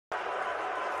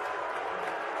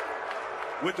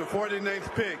With the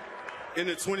 49th pick in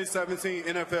the 2017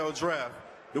 NFL Draft,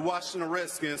 the Washington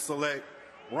Redskins select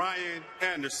Ryan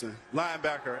Anderson,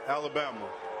 linebacker, Alabama.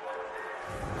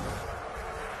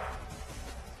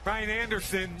 Ryan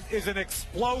Anderson is an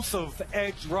explosive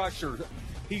edge rusher.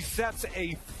 He sets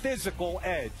a physical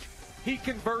edge. He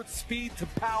converts speed to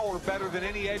power better than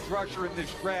any edge rusher in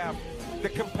this draft. The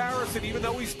comparison, even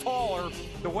though he's taller,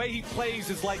 the way he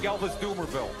plays is like Elvis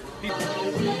Dumervil.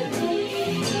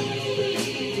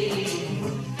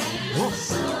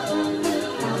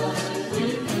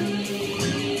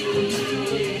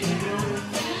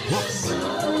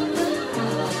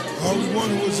 All we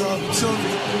wanted was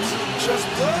opportunity. Just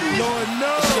play. Lord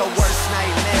knows. It's your worst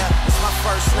nightmare. It's my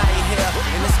first night here.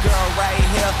 And this girl right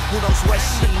here, who knows what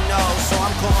she knows. So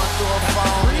I'm going through her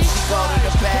phone and she go to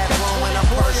the bathroom and her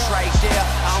purse right there.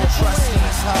 I don't trust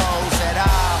these hoes at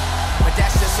all. But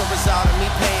that's just a result of me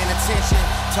paying attention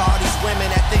to all these women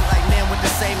that think like men with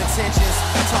the same intentions.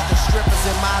 Talking strippers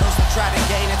and models that try to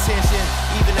gain attention.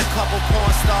 Even a couple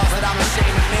porn stars that I'm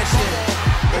ashamed to mention.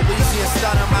 But Weezy and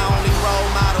Stunner, my only role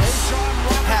models.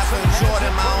 Half and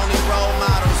Jordan, my only role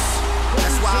models.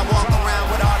 That's why I walk around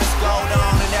with all this gold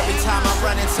on. And every time I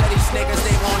run into these niggas,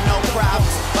 they want no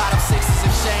problems. Bottom sixes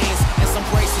and chains, and some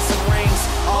bracelets and rings.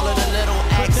 All of the little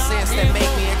accents that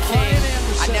make me a king.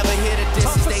 I never hear the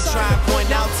disses they try and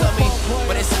point out to me.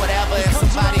 But it's whatever if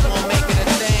somebody won't make it a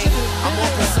thing. I'm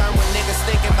more concerned with niggas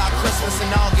thinking about Christmas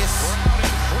in August.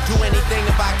 Do anything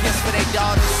to buy gifts for their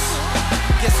daughters.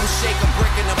 Get some shake a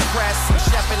brick in the press. Some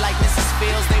chef it like Mrs.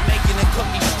 Fields, they making the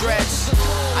cookie stretch.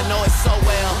 I know it so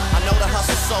well, I know the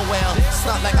hustle so well. It's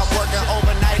not like I'm working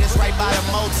overnight, it's right by the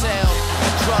motel.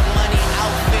 Drug money,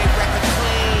 outfit, record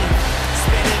clean.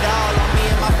 Spend it all on me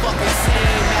and my fucking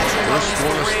team. Natural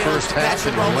rollies for real,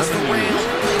 natural rollers for real.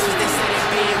 Places they say they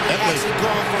be in, we actually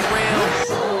going for real.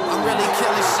 I'm really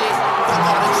killing shit, fuck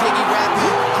all the jiggy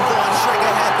rapping. I'm going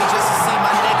trigger happy just to see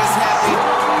my niggas happy.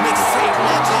 Mixtape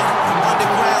legend,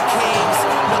 underground kings.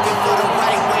 Looking for the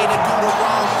right way to do the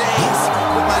wrong things.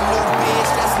 With my new bitch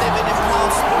that's living in Palm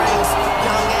Springs.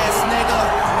 Young ass nigga,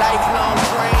 lifelong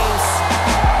dreams.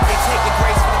 They take the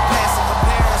grace for the past and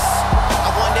compare us. I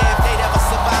wonder if they'd ever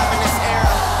survive in this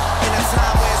era. In a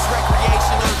time where it's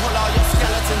recreational. Pull all your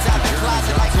skeletons out the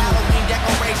closet like Halloween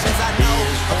decorations. I know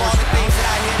of all the things that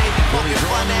I hear they be poking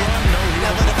fun at.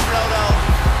 Never the flow though.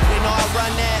 They know I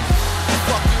run that.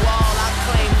 Fuck you all, I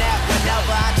claim that.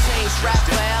 Whenever I change rap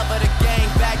forever, the gang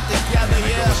back together,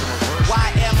 yeah.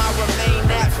 Why am I remain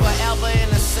that forever in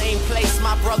the same place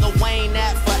my brother Wayne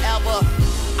at forever?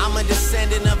 I'm a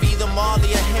descendant of either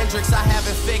Marley or Hendrix. I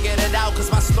haven't figured it out cause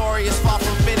my story is far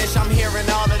from finished. I'm hearing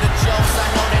all of the jokes. I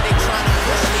know that they trying to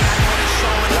push me. I know they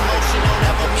showing emotion don't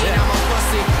ever mean I'm a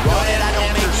pussy. Know that I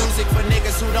don't make music for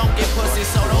niggas who don't get pussy.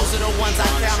 So those are the ones I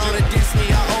count on to diss me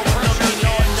or overlook me.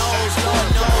 Lord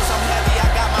knows I'm heavy. I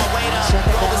got my weight up.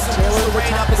 Rolling some Taylor to the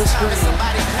top of the screen.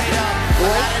 Somebody paid up.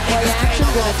 Play action,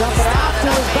 gonna dump it off to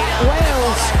his back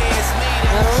Wales.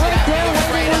 And right there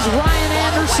waiting was Ryan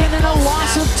Anderson in a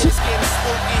loss of 2.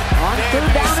 On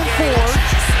 3rd down and 4.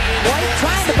 White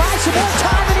trying to buy some more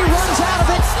time and he runs out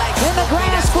of it in the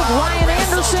grasp of Ryan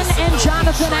Anderson and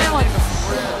Jonathan Allen.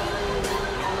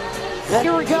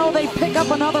 Here we go, they pick up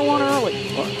another one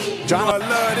early. I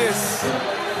love this.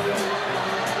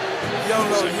 Yo,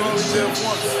 no, you only live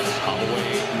once.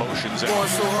 Holloway motions Going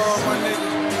so hard, my nigga.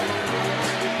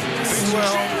 I swear,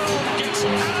 homie.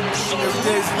 Every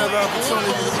day's another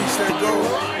opportunity to reach that goal.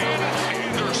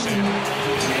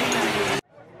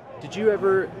 Did you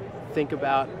ever think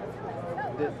about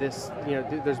this? You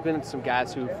know, there's been some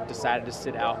guys who've decided to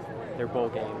sit out their bowl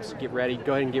games, get ready,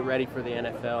 go ahead and get ready for the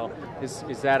NFL.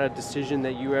 Is that a decision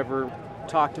that you ever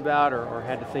talked about or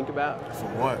had to think about? For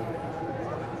what?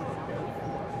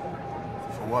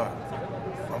 For what?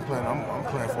 I'm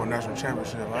playing for a national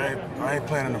championship. I ain't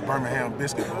playing in the Birmingham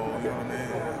Biscuit Bowl, you know what I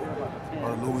mean?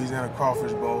 Or the Louisiana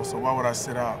Crawfish Bowl. So why would I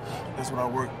sit out? That's what I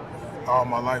worked all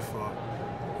my life for. You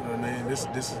know what I mean? This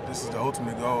is the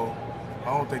ultimate goal.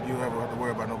 I don't think you ever have to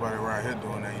worry about nobody around here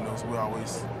doing that. You know, so we're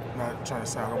always not trying to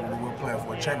sound like we're playing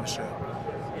for a championship.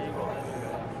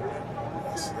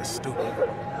 That's stupid.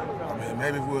 I mean,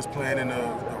 maybe if we was playing in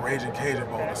the Raging Cajun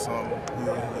Bowl or something,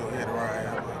 we'll hit around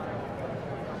here.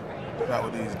 But not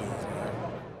with these dudes.